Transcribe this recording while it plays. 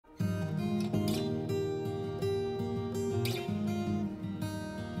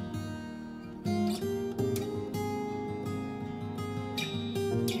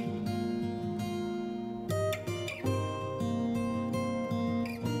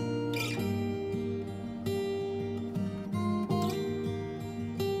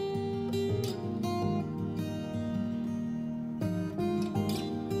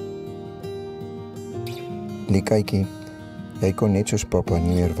Likaatjie, jy kon net soos pappa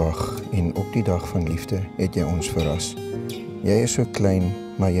nie meer wag en op die dag van liefde het jy ons verras. Jy is so klein,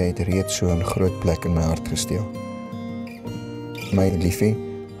 maar jy het reeds so 'n groot plek in my hart gesteel. My liefie,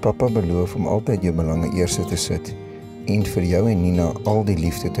 pappa beloof om altyd jou belange eerste te sit en vir jou en Nina al die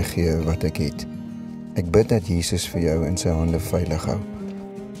liefde te gee wat ek het. Ek bid dat Jesus vir jou in sy hande veilig hou.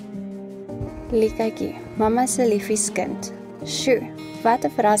 Likaatjie, mamma se liefieskind. Sjoe, wat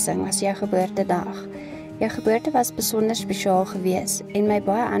 'n verrassing was jou geboortedag. Jou geboorte was besonder spesiaal geweest en my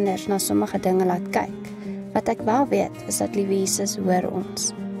baie anders na sommige dinge laat kyk. Wat ek wel weet is dat liewe Jesus hoor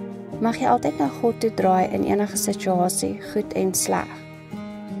ons. Mag jy altyd na God toe draai in enige situasie, goed en sleg.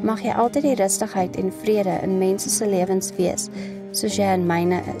 Mag jy altyd die rustigheid en vrede in mense se lewens wees, soos jy in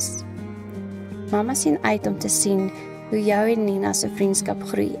myne is. Mamma sien uit om te sien hoe jou en Nina se vriendskap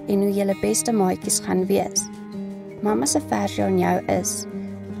groei en hoe julle beste maatjies gaan wees. Mamma se versie aan jou is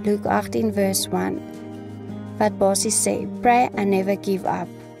Luke 18 verse 1, wat basies sê, pray and never give up.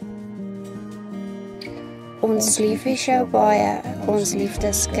 Ons lief is jou baie, ons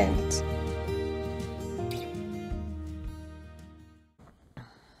liefdeskind.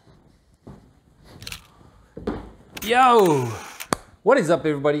 Yo! What is up,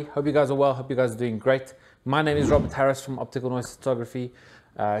 everybody? Hope you guys are well. Hope you guys are doing great. My name is Robert Harris from Optical Noise Photography.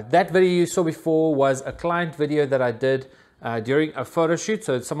 That video you saw before was a client video that I did during a photo shoot.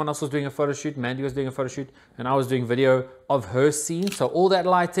 So someone else was doing a photo shoot, Mandy was doing a photo shoot, and I was doing video of her scene. So all that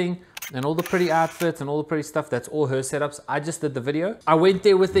lighting and all the pretty outfits and all the pretty stuff, that's all her setups. I just did the video. I went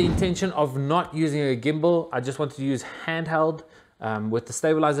there with the intention of not using a gimbal. I just wanted to use handheld with the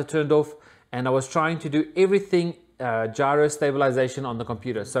stabilizer turned off. And I was trying to do everything gyro stabilization on the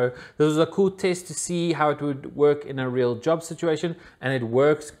computer. So this was a cool test to see how it would work in a real job situation, and it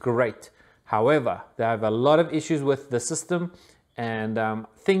works great. However, they have a lot of issues with the system and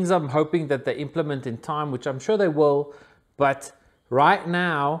things I'm hoping that they implement in time, which I'm sure they will, but right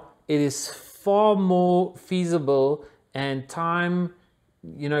now it is far more feasible and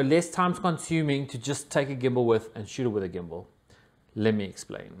less time consuming to just take a gimbal with and shoot it with a gimbal. Let me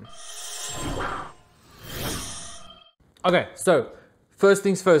explain. Okay, so first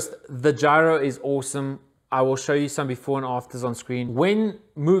things first, the gyro is awesome. I will show you some before and afters on screen. When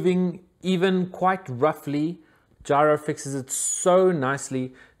moving even quite roughly, gyro fixes it so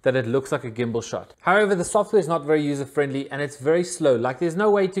nicely that it looks like a gimbal shot. However, the software is not very user-friendly and it's very slow. Like there's no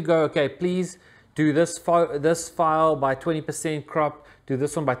way to go, okay, please do this file by 20% crop, do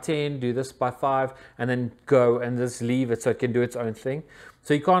this one by 10, do this by 5, and then go and just leave it so it can do its own thing.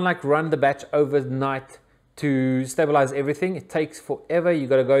 So you can't like run the batch overnight to stabilize everything. It takes forever. You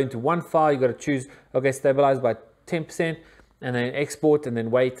got to go into one file, you got to choose, okay, stabilize by 10%, and then export, and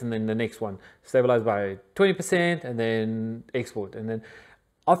then wait, and then the next one, stabilize by 20%, and then export. And then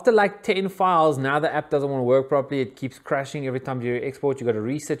after like 10 files, now the app doesn't want to work properly. It keeps crashing every time you export. You got to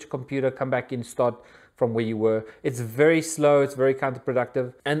reset your computer, come back in, start from where you were. It's very slow, it's very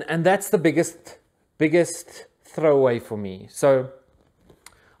counterproductive. And that's the biggest throwaway for me. So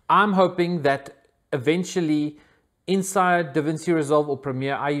I'm hoping that eventually inside DaVinci Resolve or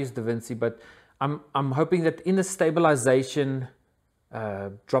Premiere, I use DaVinci, but I'm hoping that in the stabilization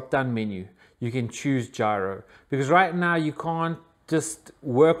drop-down menu, you can choose gyro. Because right now you can't just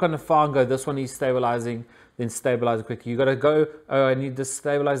work on a file and go, this one is stabilizing, then stabilize it quickly. You got to go, oh, I need to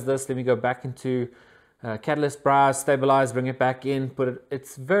stabilize this. Let me go back into Catalyst Browse, stabilize, bring it back in, put it.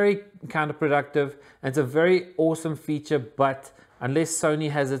 It's very counterproductive. And it's a very awesome feature, but unless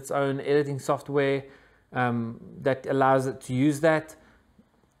Sony has its own editing software that allows it to use that,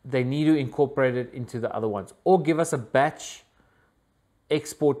 they need to incorporate it into the other ones. Or give us a batch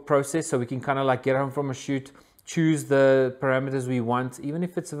export process so we can kind of like get home from a shoot, choose the parameters we want, even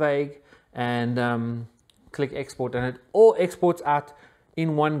if it's vague, and click export, and it all exports out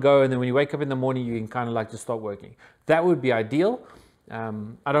in one go, and then when you wake up in the morning, you can kind of like just start working. That would be ideal.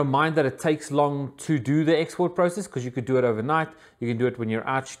 I don't mind that it takes long to do the export process, because you could do it overnight. You can do it when you're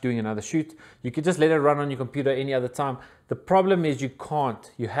out doing another shoot. You could just let it run on your computer any other time. The problem is you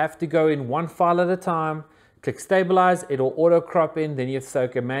can't. You have to go in one file at a time, click stabilize, it'll auto crop in, then you have to say,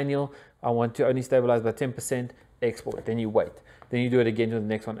 okay, manual, I want to only stabilize by 10%, export, then you wait. Then you do it again to the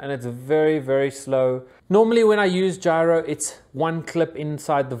next one, and it's very, very slow. Normally when I use gyro, it's one clip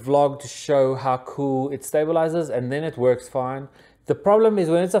inside the vlog to show how cool it stabilizes, and then it works fine. The problem is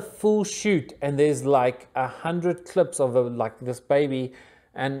when it's a full shoot and there's like 100 clips of like this baby,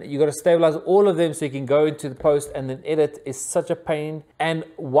 and you got to stabilize all of them so you can go into the post and then edit is such a pain. And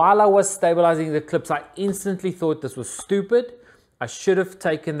while I was stabilizing the clips, I instantly thought this was stupid. I should have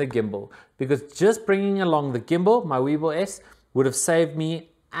taken the gimbal, because just bringing along the gimbal, my Weebill S, would have saved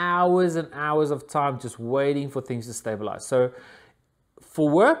me hours and hours of time just waiting for things to stabilize. So for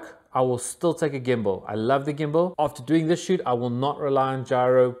work, I will still take a gimbal. I love the gimbal. After doing this shoot, I will not rely on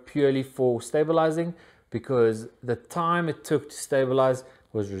gyro purely for stabilizing because the time it took to stabilize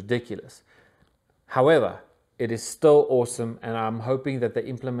was ridiculous. However, it is still awesome, and I'm hoping that they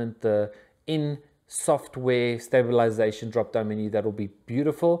implement the in-software stabilization drop-down menu. That will be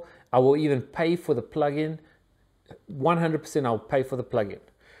beautiful. I will even pay for the plugin. 100% I'll pay for the plugin.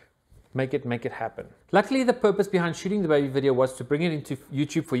 Make it happen. Luckily, the purpose behind shooting the baby video was to bring it into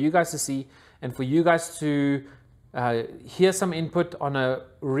YouTube for you guys to see and for you guys to hear some input on a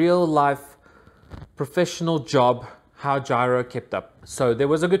real life professional job, how gyro kept up. So there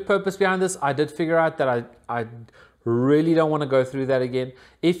was a good purpose behind this. I did figure out that I really don't want to go through that again.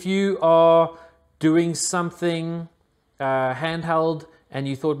 If you are doing something handheld and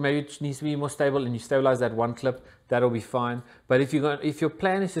you thought maybe it needs to be more stable and you stabilize that one clip, that'll be fine. But if your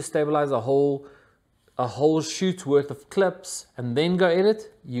plan is to stabilize a whole shoot's worth of clips and then go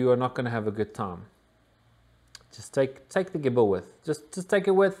edit, you are not going to have a good time. Just take the gimbal with. Just take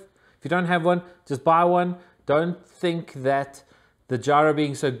it with. If you don't have one, just buy one. Don't think that the gyro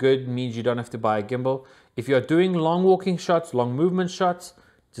being so good means you don't have to buy a gimbal. If you're doing long walking shots, long movement shots,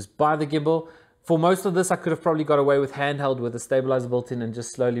 just buy the gimbal. For most of this, I could have probably got away with handheld with a stabilizer built in and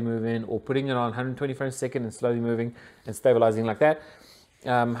just slowly move in, or putting it on 120 frames a second and slowly moving and stabilizing like that.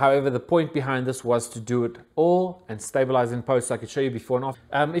 However, the point behind this was to do it all and stabilize in post so I could show you before and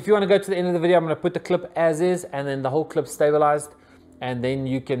after. If you want to go to the end of the video, I'm going to put the clip as is and then the whole clip stabilized, and then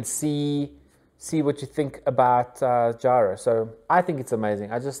you can see what you think about gyro. So I think it's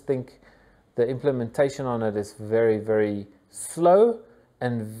amazing. I just think the implementation on it is very, very slow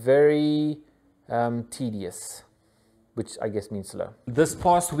and very tedious, which I guess means slow. This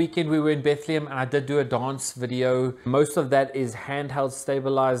past weekend we were in Bethlehem and I did do a dance video. Most of that is handheld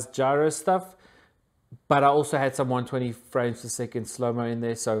stabilized gyro stuff, but I also had some 120 frames per second slow-mo in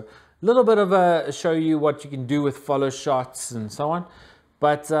there. So a little bit of a show you what you can do with follow shots and so on.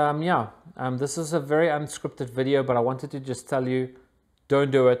 But yeah, this is a very unscripted video, but I wanted to just tell you,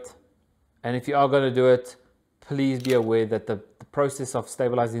 don't do it. And if you are going to do it, please be aware that the process of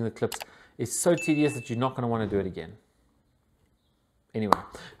stabilizing the clips is so tedious that you're not going to want to do it again. Anyway,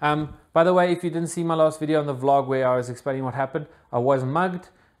 by the way, if you didn't see my last video on the vlog where I was explaining what happened, I was mugged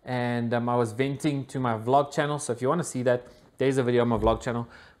and I was venting to my vlog channel. So if you want to see that, there's a video on my vlog channel.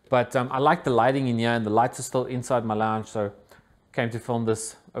 But I like the lighting in here and the lights are still inside my lounge. So came to film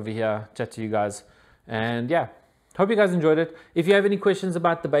this over here, chat to you guys. And yeah, hope you guys enjoyed it. If you have any questions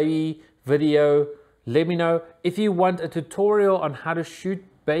about the baby video, let me know. If you want a tutorial on how to shoot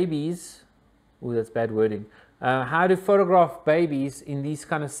babies, oh, that's bad wording. How to photograph babies in these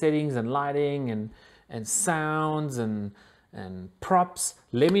kind of settings and lighting and sounds and props,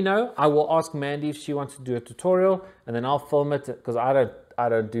 let me know. I will ask Mandy if she wants to do a tutorial, and then I'll film it because I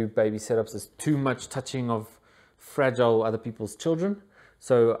don't do baby setups. There's too much touching of fragile other people's children.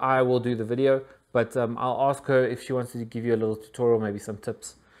 So I will do the video, but I'll ask her if she wants to give you a little tutorial, maybe some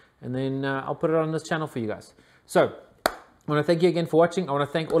tips, and then I'll put it on this channel for you guys. So I want to thank you again for watching. I want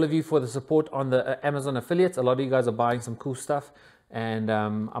to thank all of you for the support on the Amazon affiliates. A lot of you guys are buying some cool stuff, and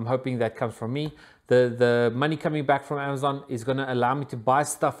I'm hoping that comes from me. The money coming back from Amazon is going to allow me to buy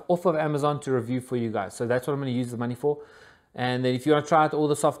stuff off of Amazon to review for you guys. So that's what I'm going to use the money for. And then if you want to try out all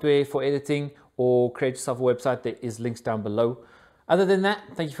the software for editing or create yourself a website, there is links down below. Other than that,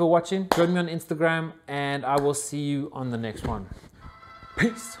 thank you for watching. Join me on Instagram, and I will see you on the next one.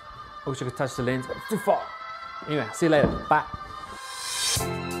 Peace. I wish I could touch the lens, but it's too far. Anyway, see you later. Bye.